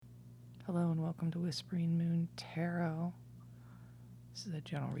Hello and welcome to Whispering Moon Tarot. This is a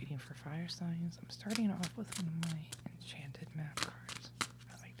general reading for fire signs. I'm starting off with one of my enchanted map cards. I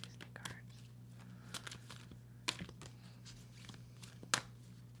like these new cards.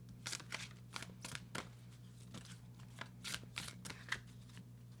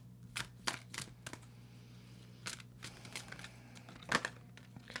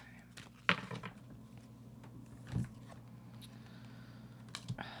 Okay.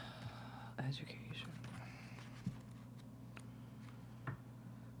 Education.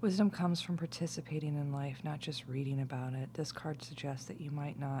 Wisdom comes from participating in life, not just reading about it. This card suggests that you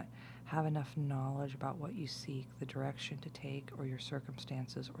might not have enough knowledge about what you seek, the direction to take, or your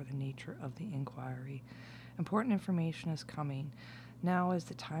circumstances, or the nature of the inquiry. Important information is coming. Now is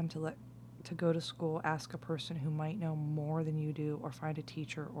the time to go to school, ask a person who might know more than you do, or find a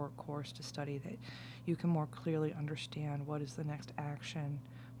teacher or a course to study that you can more clearly understand what is the next action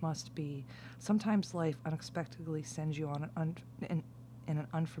must be. Sometimes life unexpectedly sends you on in an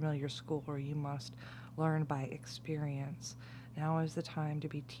unfamiliar school where you must learn by experience. Now is the time to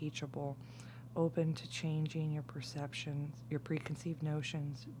be teachable, open to changing your perceptions, your preconceived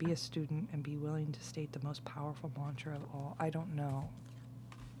notions. Be a student and be willing to state the most powerful mantra of all. I don't know.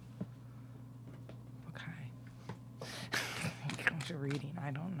 Okay. Comes to reading.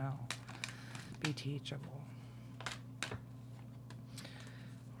 I don't know. Be teachable.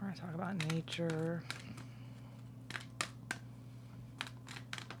 We're going to talk about nature.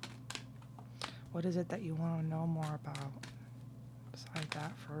 What is it that you want to know more about? Decide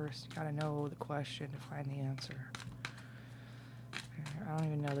that first. You got to know the question to find the answer. I don't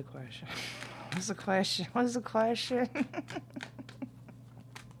even know the question. What's the question? What's the question?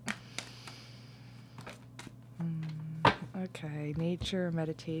 Okay, nature,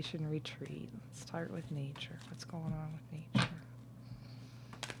 meditation, retreat. Let's start with nature. What's going on with nature?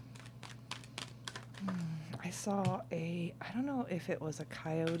 I saw I don't know if it was a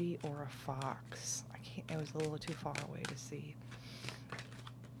coyote or a fox. It was a little too far away to see.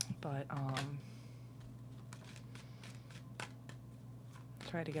 But,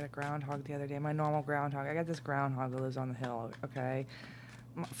 tried to get a groundhog the other day. My normal groundhog. I got this groundhog that lives on the hill, okay?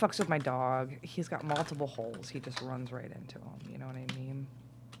 Fucks with my dog. He's got multiple holes. He just runs right into them. You know what I mean?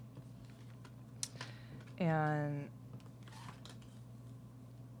 And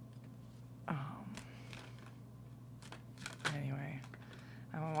anyway,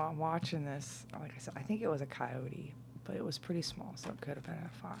 I'm watching this. Like I said, I think it was a coyote, but it was pretty small, so it could have been a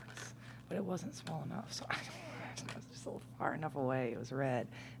fox. But it wasn't small enough, so it was just a little far enough away. It was red.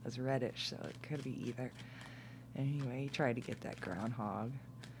 It was reddish, so it could be either. Anyway, he tried to get that groundhog,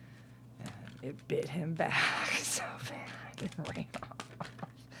 and it bit him back so bad and ran off.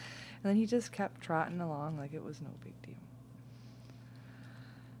 And then he just kept trotting along like it was no big deal.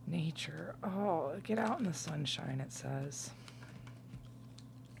 Nature. Oh, get out in the sunshine, it says.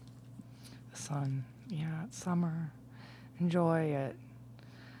 The sun. Yeah, it's summer. Enjoy it.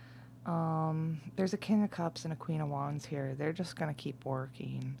 There's a King of Cups and a Queen of Wands here. They're just going to keep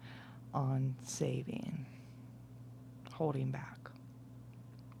working on saving, holding back.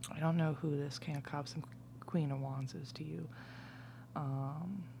 I don't know who this King of Cups and Queen of Wands is to you.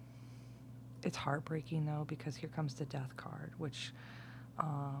 It's heartbreaking, though, because here comes the Death card, which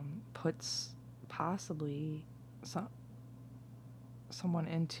puts possibly someone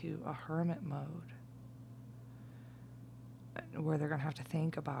into a hermit mode where they're going to have to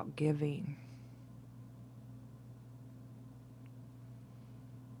think about giving.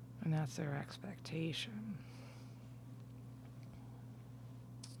 And that's their expectation.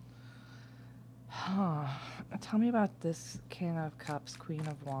 Huh. Tell me about this King of Cups, Queen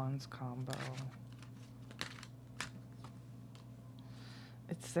of Wands combo.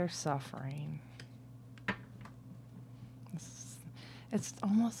 It's their suffering. It's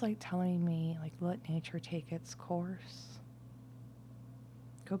almost like telling me, like, let nature take its course.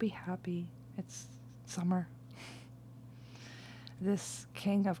 Go be happy. It's summer. This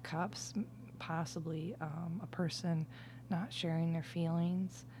King of Cups, possibly a person not sharing their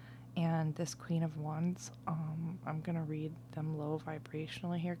feelings, and this Queen of Wands, I'm going to read them low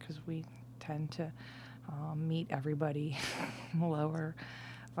vibrationally here because we tend to meet everybody lower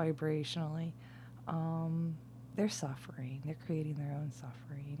vibrationally. They're suffering. They're creating their own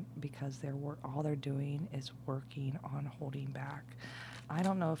suffering because all they're doing is working on holding back. I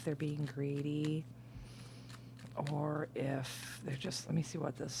don't know if they're being greedy or if they're just, let me see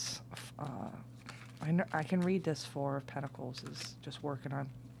what this, I can read this Four of Pentacles is just working on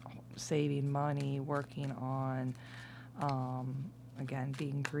saving money, working on, again,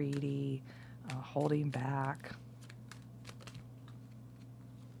 being greedy, holding back.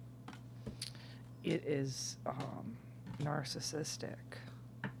 it is narcissistic.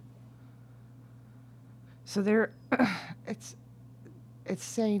 So there, it's it's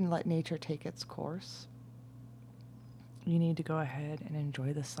saying let nature take its course. You need to go ahead and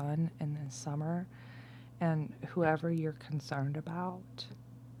enjoy the sun in the summer, and whoever you're concerned about,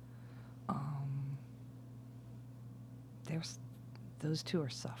 um, there's those two are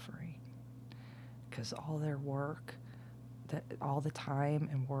suffering because all their work, that all the time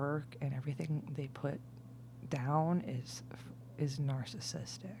and work and everything they put down is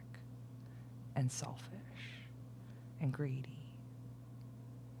narcissistic and selfish and greedy,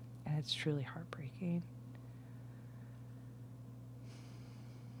 and it's truly heartbreaking.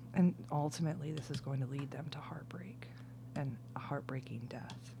 And ultimately, this is going to lead them to heartbreak and a heartbreaking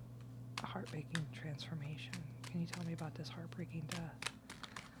death, a heartbreaking transformation. Can you tell me about this heartbreaking death?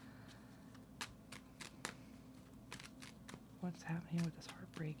 What's happening with this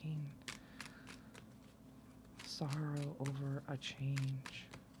heartbreaking sorrow over a change?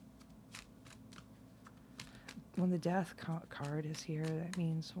 When the death card is here, that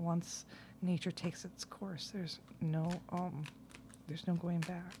means once nature takes its course, there's no going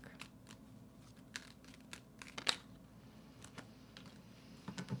back.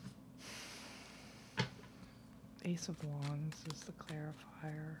 Ace of Wands is the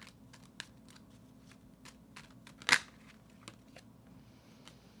clarifier.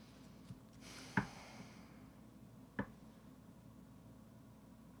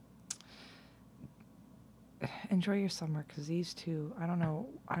 Enjoy your summer, because these two, I don't know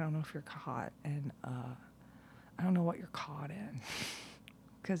if you're caught, and I don't know what you're caught in.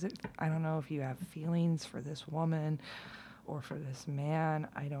 Because I don't know if you have feelings for this woman or for this man.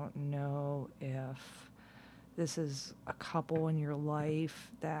 I don't know if this is a couple in your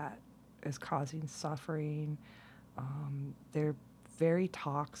life that is causing suffering. They're very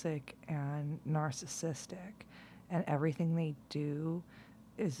toxic and narcissistic, and everything they do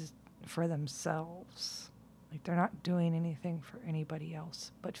is for themselves. Like, they're not doing anything for anybody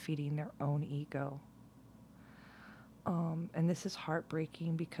else but feeding their own ego. And this is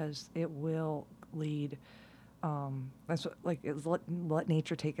heartbreaking because it will lead, that's what, like, it's let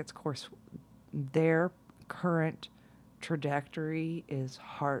nature take its course. Their current trajectory is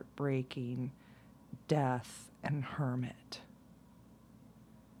heartbreaking death and hermit.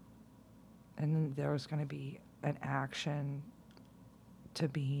 And then there's going to be an action to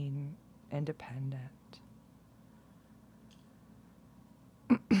being independent.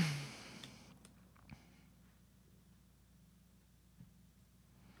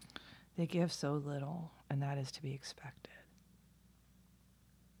 They give so little, and that is to be expected.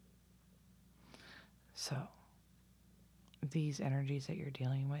 So, these energies that you're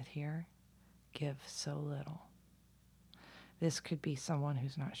dealing with here give so little. This could be someone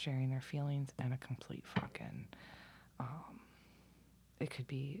who's not sharing their feelings and a complete fucking, it could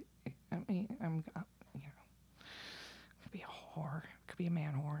be, I mean, it could be a whore. It could be a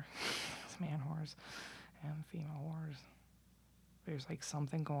man whore. It's man whores and female whores. There's like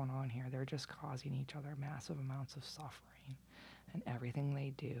something going on here. They're just causing each other massive amounts of suffering, and everything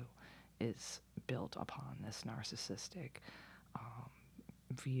they do is built upon this narcissistic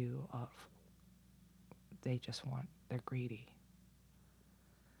view of they're greedy.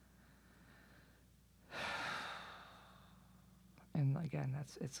 And again,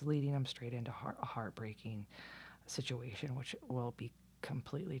 it's leading them straight into a heartbreaking situation, which will be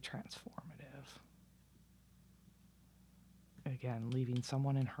completely transformative. Again, leaving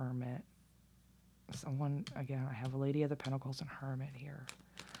someone in hermit. Again, I have a Lady of the Pentacles and Hermit here.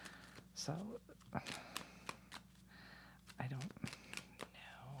 So, I don't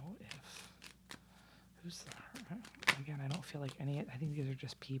know who's the Hermit. Again, I don't feel like I think these are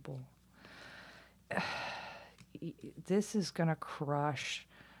just people. This is going to crush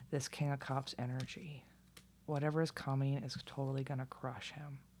this King of Cups energy. Whatever is coming is totally going to crush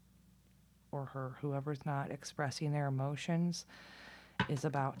him or her. Whoever's not expressing their emotions is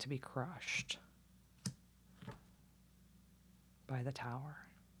about to be crushed by the Tower.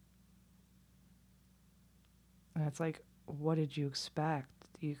 And it's like, what did you expect?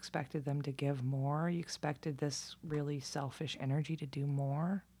 You expected them to give more? You expected this really selfish energy to do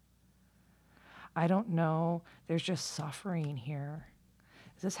more? I don't know. There's just suffering here.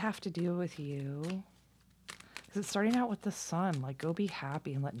 Does this have to do with you? Because it's starting out with the sun. Like, go be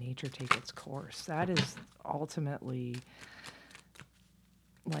happy and let nature take its course. That is ultimately,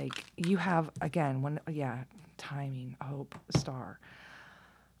 like, you have, again, timing, hope, star.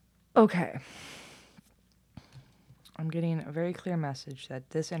 Okay. I'm getting a very clear message that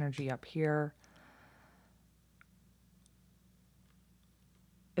this energy up here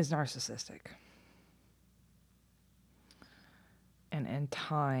is narcissistic. in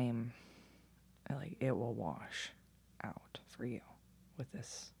time, like, it will wash out for you with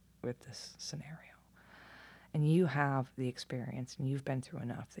this scenario. And you have the experience, and you've been through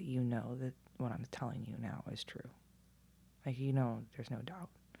enough that you know that what I'm telling you now is true. Like, you know, there's no doubt.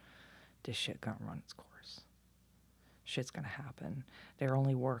 This shit gonna run its course. Shit's gonna happen. They're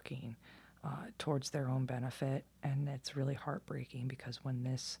only working towards their own benefit, and it's really heartbreaking because when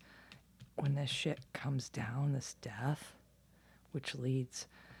this shit comes down, this death, which leads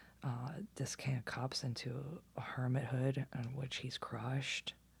this King of Cups into a hermithood in which he's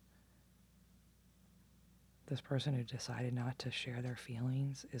crushed. This person who decided not to share their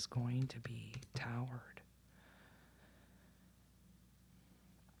feelings is going to be towered.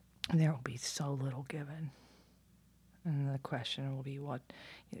 And there will be so little given. And the question will be what,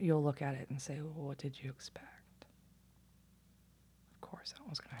 you'll look at it and say, well, what did you expect? Of course, that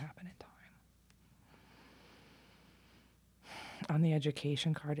was going to happen in time. On the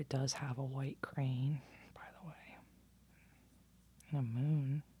education card, it does have a white crane, by the way, and a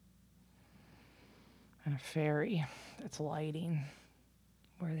moon, and a fairy that's lighting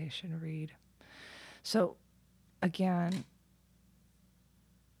where they should read. So, again,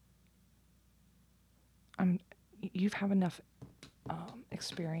 you've have enough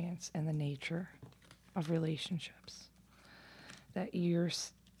experience in the nature of relationships that you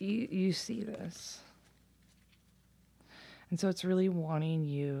see this. And so it's really wanting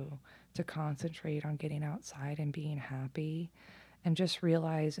you to concentrate on getting outside and being happy, and just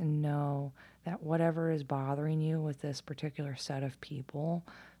realize and know that whatever is bothering you with this particular set of people,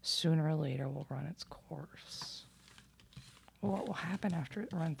 sooner or later will run its course. Well, what will happen after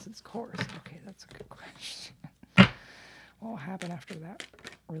it runs its course? Okay, that's a good question. What will happen after that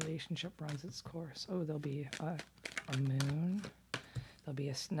relationship runs its course? Oh, there'll be a moon. There'll be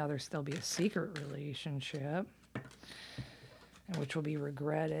a secret relationship, which will be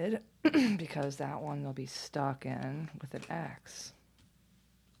regretted because that one they'll be stuck in with an ex.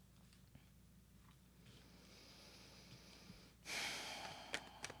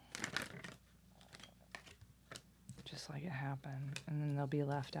 Just like it happened. And then they'll be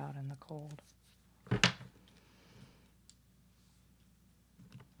left out in the cold.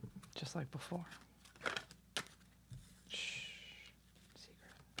 Just like before. Shh.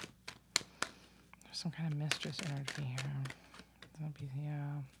 Secret. There's some kind of mistress energy here. There'll be,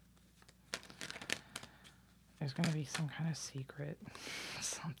 there's going to be some kind of secret.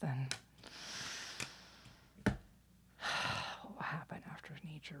 Something. What will happen after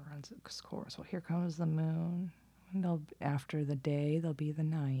nature runs its course? Well, here comes the moon. And after the day, there'll be the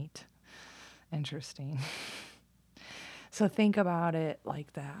night. Interesting. So think about it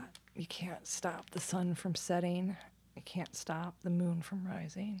like that. You can't stop the sun from setting. You can't stop the moon from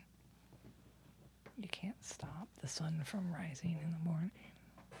rising. You can't stop the sun from rising in the morning.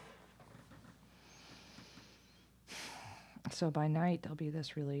 So by night, there'll be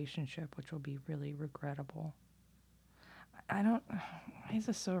this relationship which will be really regrettable. Why is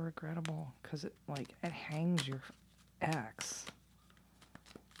this so regrettable? Because it hangs your ex.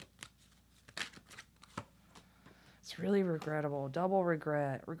 It's really regrettable. Double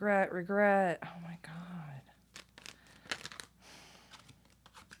regret. Regret. Oh my God.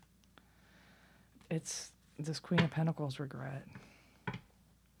 It's this Queen of Pentacles regret.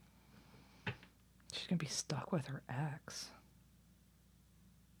 She's going to be stuck with her ex.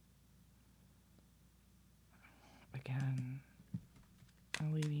 Again,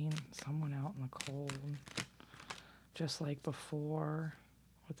 I'm leaving someone out in the cold. Just like before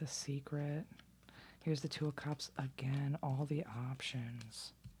with the secret. Here's the Two of Cups again. All the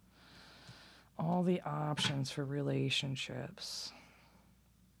options. All the options for relationships.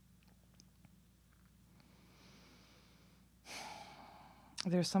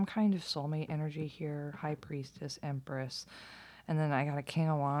 There's some kind of soulmate energy here. High Priestess, Empress. And then I got a King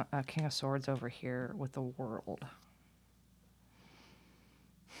of Swords over here with the World.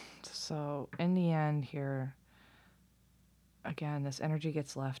 So in the end here, again, this energy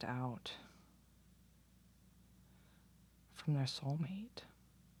gets left out from their soulmate.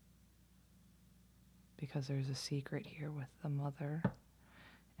 Because there's a secret here with the Mother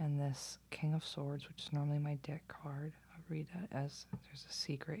and this King of Swords, which is normally my deck card. I'll read that as there's a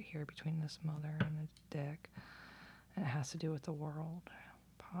secret here between this Mother and the deck. And it has to do with the world.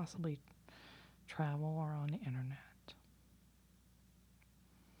 Possibly travel or on the internet.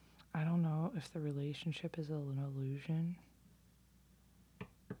 I don't know if the relationship is an illusion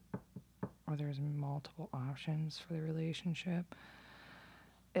or there's multiple options for the relationship.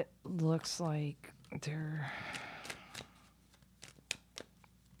 It looks like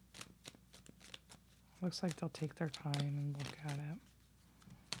looks like they'll take their time and look at it.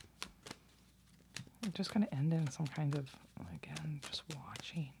 just going to end in some kind of, again, just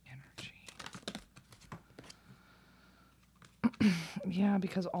watching energy. Yeah,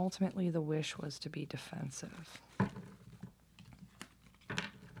 because ultimately the wish was to be defensive.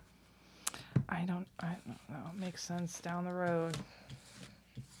 I don't know. It makes sense down the road.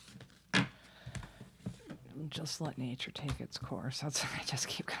 Just let nature take its course. That's I just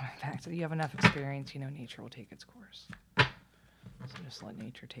keep coming back to. You have enough experience, you know nature will take its course. So just let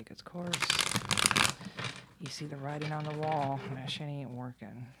nature take its course. You see the writing on the wall. That shit ain't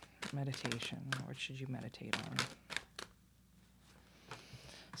working. Meditation. What should you meditate on?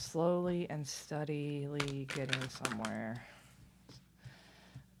 Slowly and steadily getting somewhere.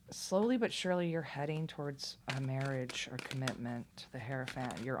 Slowly but surely you're heading towards a marriage or commitment to the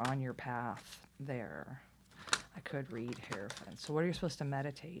Hierophant. You're on your path there. I could read Hierophant. So what are you supposed to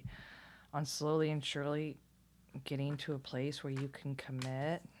meditate on? Slowly and surely getting to a place where you can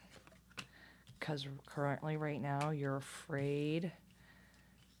commit, because currently right now you're afraid,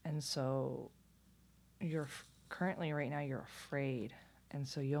 and so currently right now you're afraid, and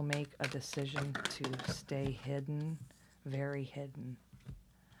so you'll make a decision to stay hidden, very hidden.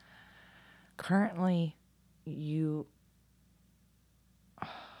 Currently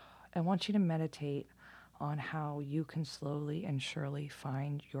I want you to meditate on how you can slowly and surely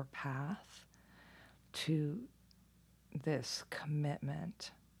find your path to this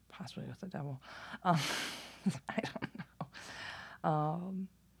commitment, possibly with the devil. I don't know.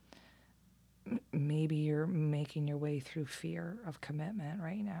 Maybe you're making your way through fear of commitment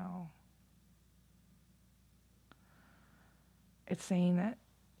right now. It's saying that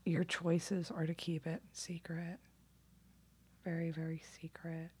your choices are to keep it secret. Very, very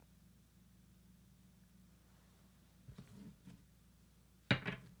secret.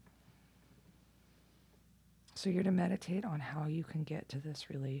 So you're to meditate on how you can get to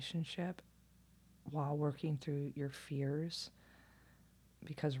this relationship while working through your fears,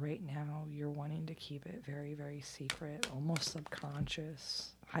 because right now you're wanting to keep it very, very secret, almost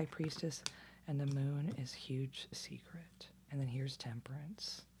subconscious. High Priestess and the Moon is huge secret. And then here's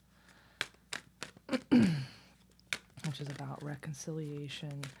Temperance, which is about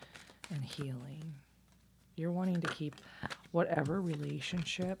reconciliation and healing. You're wanting to keep whatever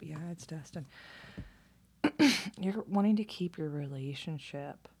relationship, yeah, it's destined. You're wanting to keep your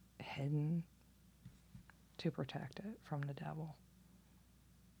relationship hidden to protect it from the devil.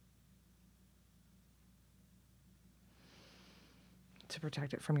 To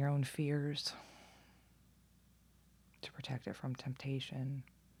protect it from your own fears. To protect it from temptation.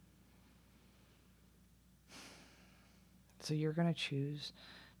 So you're going to choose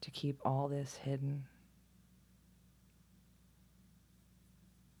to keep all this hidden.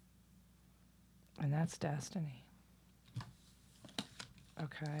 And that's destiny.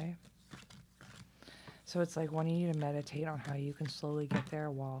 Okay? So it's like wanting you to meditate on how you can slowly get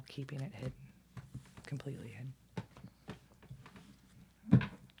there while keeping it hidden. Completely hidden.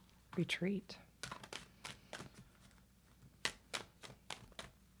 Retreat.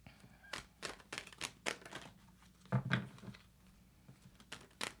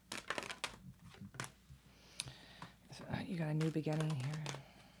 So, you got a new beginning here.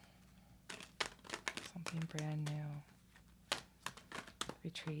 Something brand new.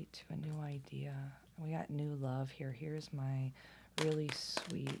 Retreat to a new idea. We got new love here. Here's my really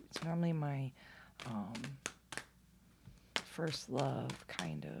sweet, it's normally my first love,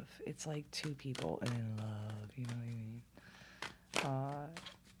 kind of. It's like two people in love, you know what I mean?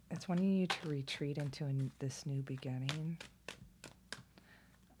 It's wanting you to retreat into this new beginning.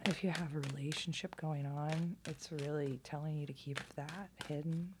 If you have a relationship going on, it's really telling you to keep that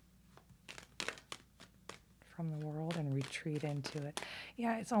hidden from the world and retreat into it.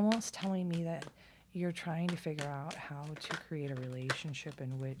 Yeah, it's almost telling me that you're trying to figure out how to create a relationship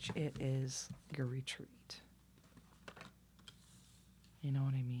in which it is your retreat. You know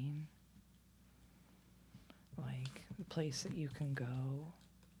what I mean? Like the place that you can go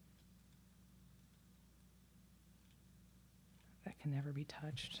that can never be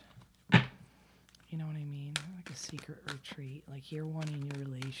touched. You know what I mean? Like a secret retreat. Like you're wanting your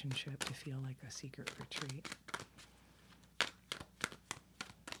relationship to feel like a secret retreat.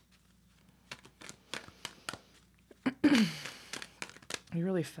 You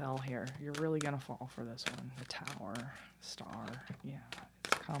really fell here. You're really going to fall for this one. The Tower, Star. Yeah,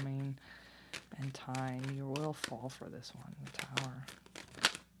 it's coming in time. You will fall for this one, the Tower.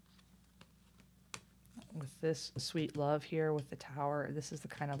 With this sweet love here with the Tower, this is the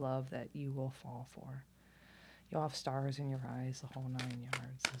kind of love that you will fall for. You'll have stars in your eyes, the whole 9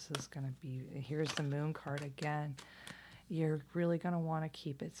 yards. This is going to be, here's the Moon card again. you're really going to want to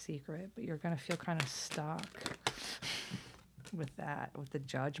keep it secret, but you're going to feel kind of stuck with that, with the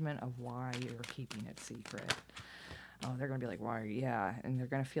judgment of why you're keeping it secret. Oh, they're going to be like, why? Yeah. And they're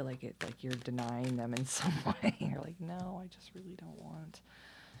going to feel like you're denying them in some way. You're like, no, I just really don't want.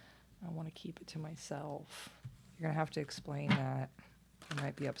 I want to keep it to myself. You're going to have to explain that. You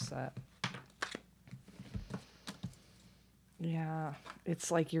might be upset. Yeah.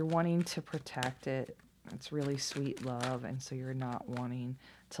 It's like you're wanting to protect it. It's really sweet love. And so you're not wanting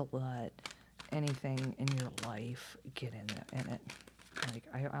to let anything in your life get in it. Like,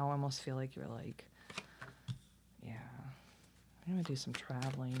 I almost feel like you're like, yeah. I'm going to do some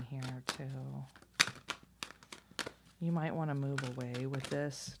traveling here, too. You might want to move away with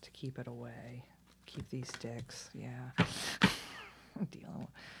this to keep it away. Keep these dicks, yeah. I'm dealing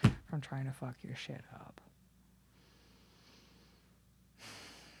from trying to fuck your shit up.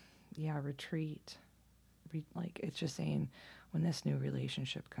 Yeah, retreat. Like, it's just saying, when this new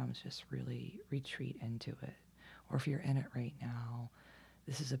relationship comes, just really retreat into it. Or if you're in it right now,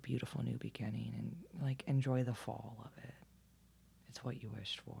 this is a beautiful new beginning, and, like, enjoy the fall of it. It's what you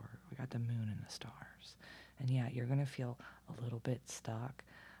wished for. We got the moon and the stars. And yeah, you're going to feel a little bit stuck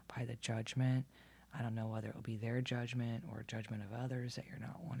by the judgment. I don't know whether it will be their judgment or judgment of others that you're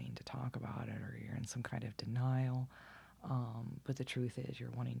not wanting to talk about it, or you're in some kind of denial. But the truth is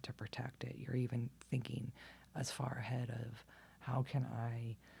you're wanting to protect it. You're even thinking as far ahead of, how can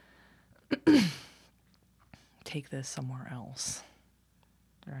I take this somewhere else,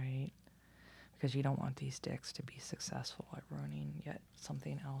 right? Because you don't want these dicks to be successful at ruining yet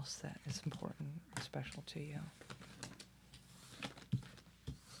something else that is important or special to you.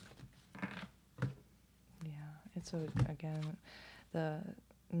 Yeah, it's again, the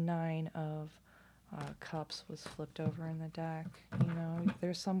 9 of Cups was flipped over in the deck. You know,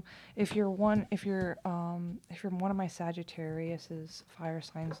 there's some. If you're one of my Sagittarius's fire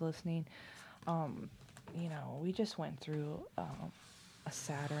signs listening, you know, we just went through a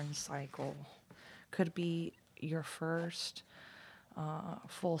Saturn cycle. Could be your first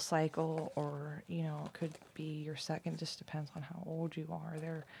full cycle, or, you know, it could be your second. Just depends on how old you are.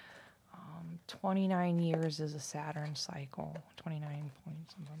 29 years is a Saturn cycle. 29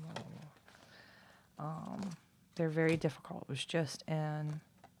 points. They're very difficult. It was just in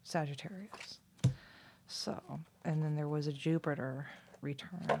Sagittarius. So, and then there was a Jupiter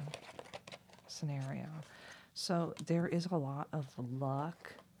return scenario. So there is a lot of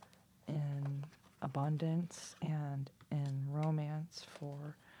luck in abundance and in romance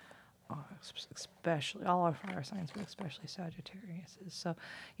for especially all our fire signs, but especially Sagittarius. So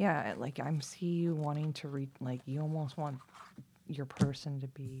yeah, like, I'm see you wanting to like, you almost want your person to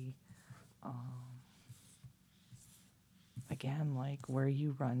be again, like, where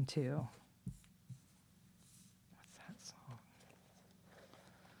you run to. What's that song?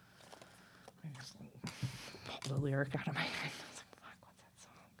 I just pulled the lyric out of my head. I was like, fuck, what's that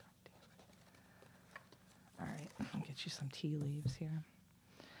song? God damn it. All right, I'll get you some tea leaves here.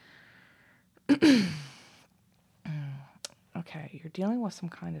 Okay, you're dealing with some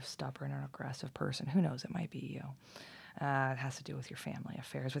kind of stubborn or aggressive person. Who knows? It might be you. It has to do with your family,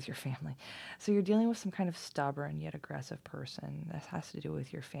 affairs with your family. So you're dealing with some kind of stubborn yet aggressive person. This has to do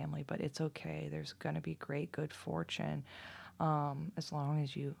with your family, but it's okay. There's going to be great good fortune as long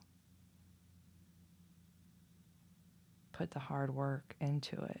as you put the hard work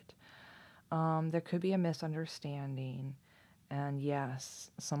into it. There could be a misunderstanding, and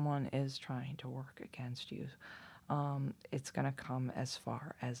yes, someone is trying to work against you. It's going to come as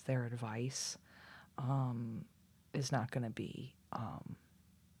far as their advice is not going to be,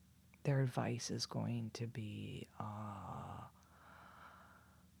 their advice is going to be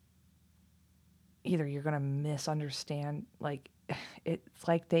either you're going to misunderstand, like, it's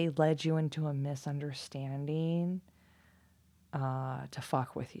like they led you into a misunderstanding to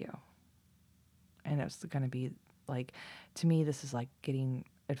fuck with you. And it's going to be like, to me, this is like getting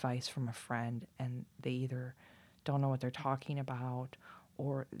advice from a friend, and they either don't know what they're talking about,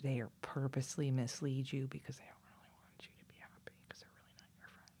 or they are purposely mislead you because they don't really want you to be happy because they're really not your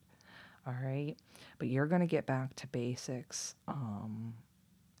friend. All right? But you're going to get back to basics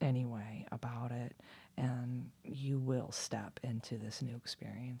anyway about it, and you will step into this new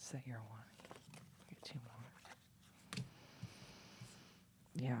experience that you're wanting. Get 2 more.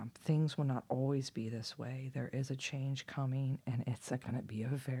 Yeah, things will not always be this way. There is a change coming, and it's going to be a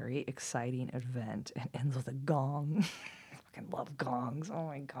very exciting event. It ends with a gong. I fucking love gongs. Oh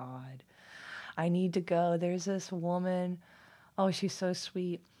my God. I need to go. There's this woman. Oh, she's so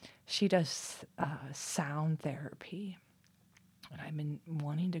sweet. She does sound therapy. And I've been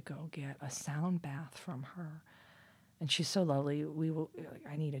wanting to go get a sound bath from her. And she's so lovely. Like,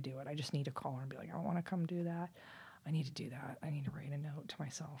 I need to do it. I just need to call her and be like, I want to come do that. I need to do that. I need to write a note to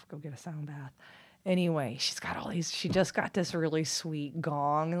myself, go get a sound bath. Anyway, she's got all these, she just got this really sweet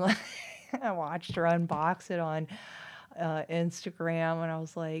gong. I watched her unbox it on Instagram, and I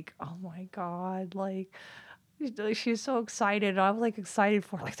was like, oh my God, like, she's so excited. I was like excited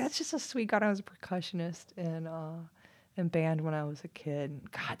for her. Like, that's just a sweet God. I was a percussionist in band when I was a kid.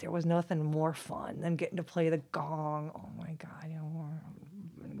 God, there was nothing more fun than getting to play the gong. Oh my God,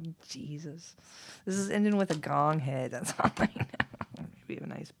 Jesus. This is ending with a gong hit. That's all I know. Maybe a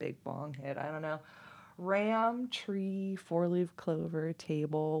nice big bong hit. I don't know. Ram, tree, four-leaf clover,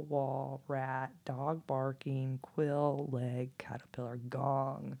 table, wall, rat, dog barking, quill, leg, caterpillar,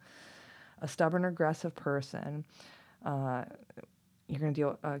 gong. A stubborn, aggressive person. You're going to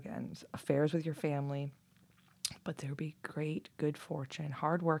deal, again, affairs with your family, but there'll be great good fortune,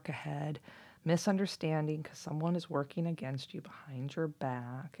 hard work ahead, misunderstanding because someone is working against you behind your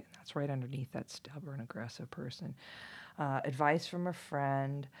back, and that's right underneath that stubborn, aggressive person. Advice from a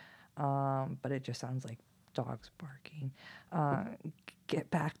friend, but it just sounds like dogs barking. Get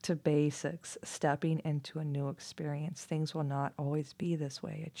back to basics, stepping into a new experience. Things will not always be this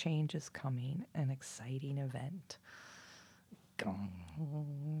way. A change is coming, an exciting event.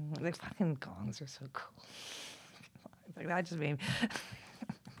 Gong. The fucking gongs are so cool. Like, that just made me.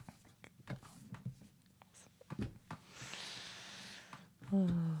 I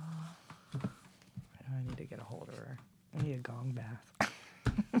need to get a hold of her. I need a gong bath.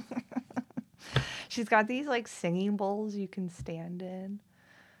 She's got these like singing bowls you can stand in.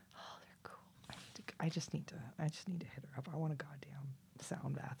 Oh, they're cool. I just need to hit her up. I want a goddamn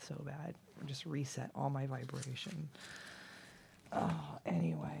sound bath so bad. Or just reset all my vibration. Oh,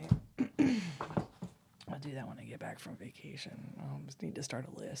 anyway. I'll do that when I get back from vacation. I just need to start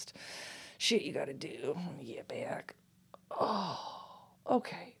a list. Shit you gotta do when you get back. Oh,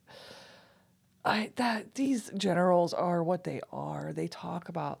 okay. These generals are what they are. They talk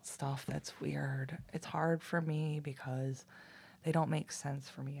about stuff that's weird. It's hard for me because they don't make sense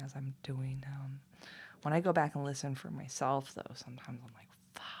for me as I'm doing them. When I go back and listen for myself, though, sometimes I'm like,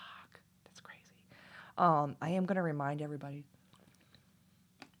 fuck, that's crazy. I am going to remind everybody,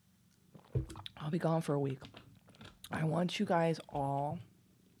 I'll be gone for a week. I want you guys all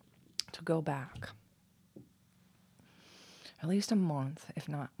to go back at least a month, if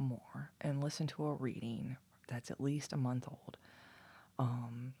not more, and listen to a reading that's at least a month old.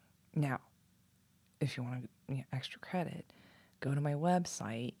 Now, if you want to get extra credit, go to my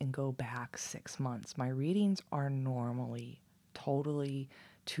website and go back 6 months. My readings are normally totally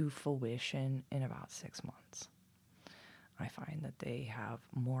to fruition in about 6 months. I find that they have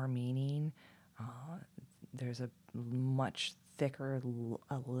more meaning. There's a much thicker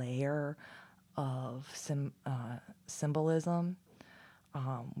layer of symbolism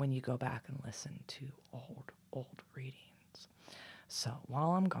when you go back and listen to old readings. So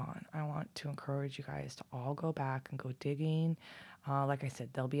while I'm gone, I want to encourage you guys to all go back and go digging. Like I said,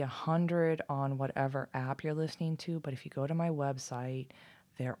 there'll be 100 on whatever app you're listening to, but if you go to my website,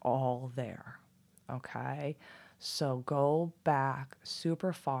 they're all there. Okay? So go back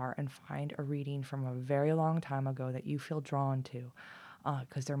super far and find a reading from a very long time ago that you feel drawn to,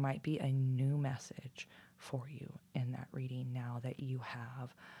 because there might be a new message for you in that reading now that you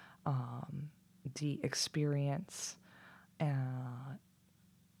have the experience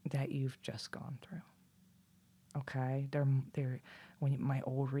that you've just gone through. Okay, they're when my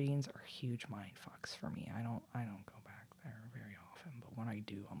old readings are huge mind fucks for me. I don't go back there very often, but when I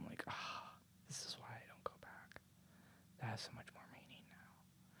do, I'm like, this is why I don't go back. That has so much more meaning now.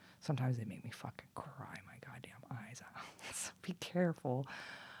 Sometimes they make me fucking cry my goddamn eyes out. So be careful.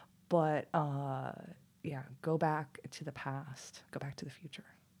 But yeah, go back to the past. Go back to the future.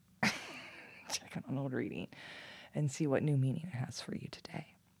 Check out an old reading and see what new meaning it has for you today.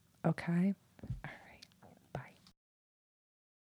 Okay?